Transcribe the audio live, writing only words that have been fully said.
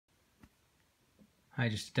Hi,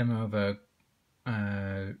 just a demo of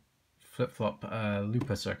a flip-flop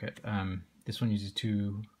looper circuit. This one uses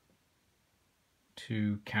two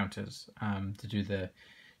counters to do the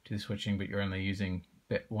switching, but you're only using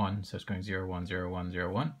bit 1, so it's going 0, 1, 0, 1,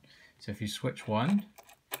 0, 1. So if you switch 1,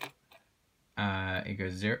 it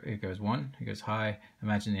goes 0, it goes 1, it goes high.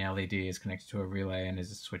 Imagine the LED is connected to a relay and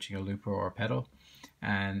is switching a looper or a pedal,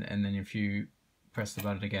 and then if you press the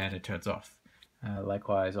button again, it turns off.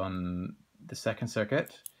 Likewise on the second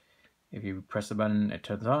circuit, if you press the button, it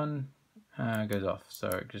turns on, goes off. So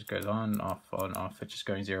it just goes on, off, It's just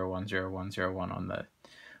going 0, 1, 0, 1, 0, 1 on the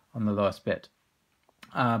lowest bit.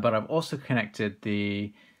 But I've also connected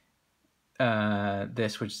the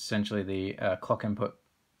this, which is essentially the clock input,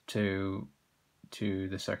 to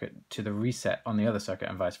the circuit, to the reset on the other circuit,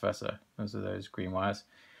 and vice versa. Those are those green wires.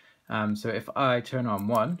 So if I turn on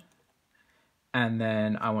 1 and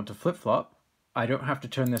then I want to flip-flop, I don't have to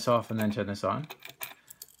turn this off and then turn this on.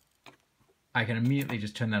 I can immediately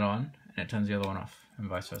just turn that on and it turns the other one off, and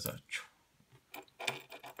vice versa.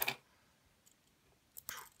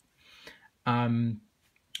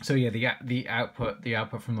 So yeah, the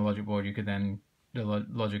output from the logic board, you could then, the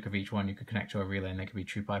logic of each one, you could connect to a relay, and they could be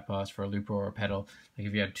true bypass for a looper or a pedal. Like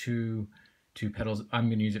if you had two pedals, I'm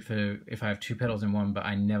going to use it for if I have 2 pedals in one, but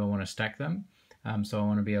I never want to stack them. So I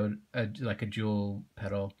want to be able to, like a dual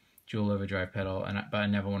overdrive pedal, but I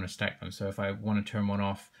never want to stack them. So if I want to turn one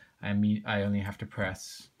off, I only have to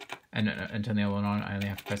press and turn the other one on. I only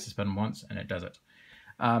have to press this button once, and it does it.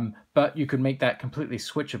 But you could make that completely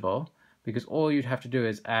switchable, because all you'd have to do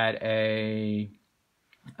is add a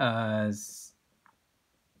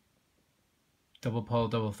double pole,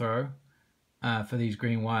 double throw for these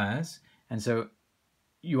green wires, and so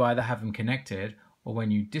you either have them connected, or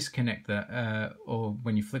when you disconnect or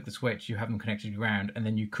when you flick the switch, you have them connected to ground, and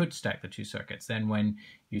then you could stack the 2 circuits. Then when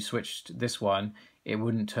you switched this one, it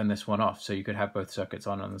wouldn't turn this one off, so you could have both circuits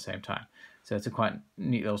on the same time. So it's a quite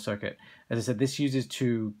neat little circuit. As I said, this uses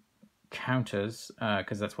 2 counters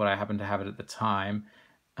because that's what I happen to have it at the time.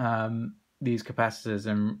 These capacitors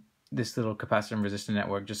and this little capacitor and resistor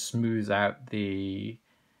network just smooths out the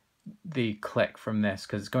click from this,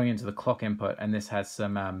 because it's going into the clock input, and this has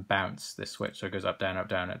some bounce, this switch, so it goes up, down, up,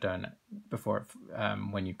 down, up, down before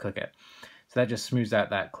when you click it. So that just smooths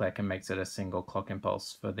out that click and makes it a single clock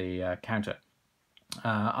impulse for the counter.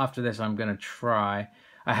 After this, I'm going to try,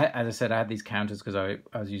 as I said, I had these counters because I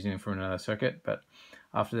was using them for another circuit, but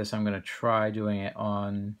after this I'm going to try doing it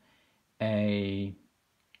on a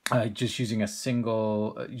just using a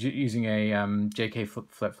single, using a JK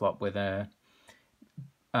flip-flop with a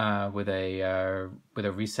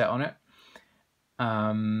reset on it.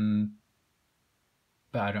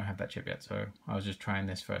 But I don't have that chip yet, so I was just trying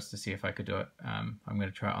this first to see if I could do it. I'm going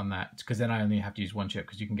to try it on that, because then I only have to use 1 chip,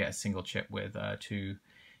 because you can get a single chip with 2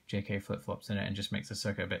 JK flip-flops in it, and just makes the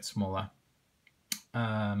circuit a bit smaller.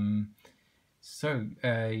 With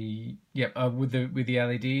the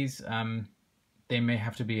LEDs, they may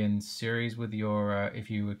have to be in series with your, if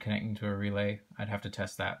you were connecting to a relay. I'd have to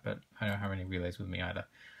test that, but I don't have any relays with me either.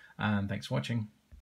 Thanks for watching.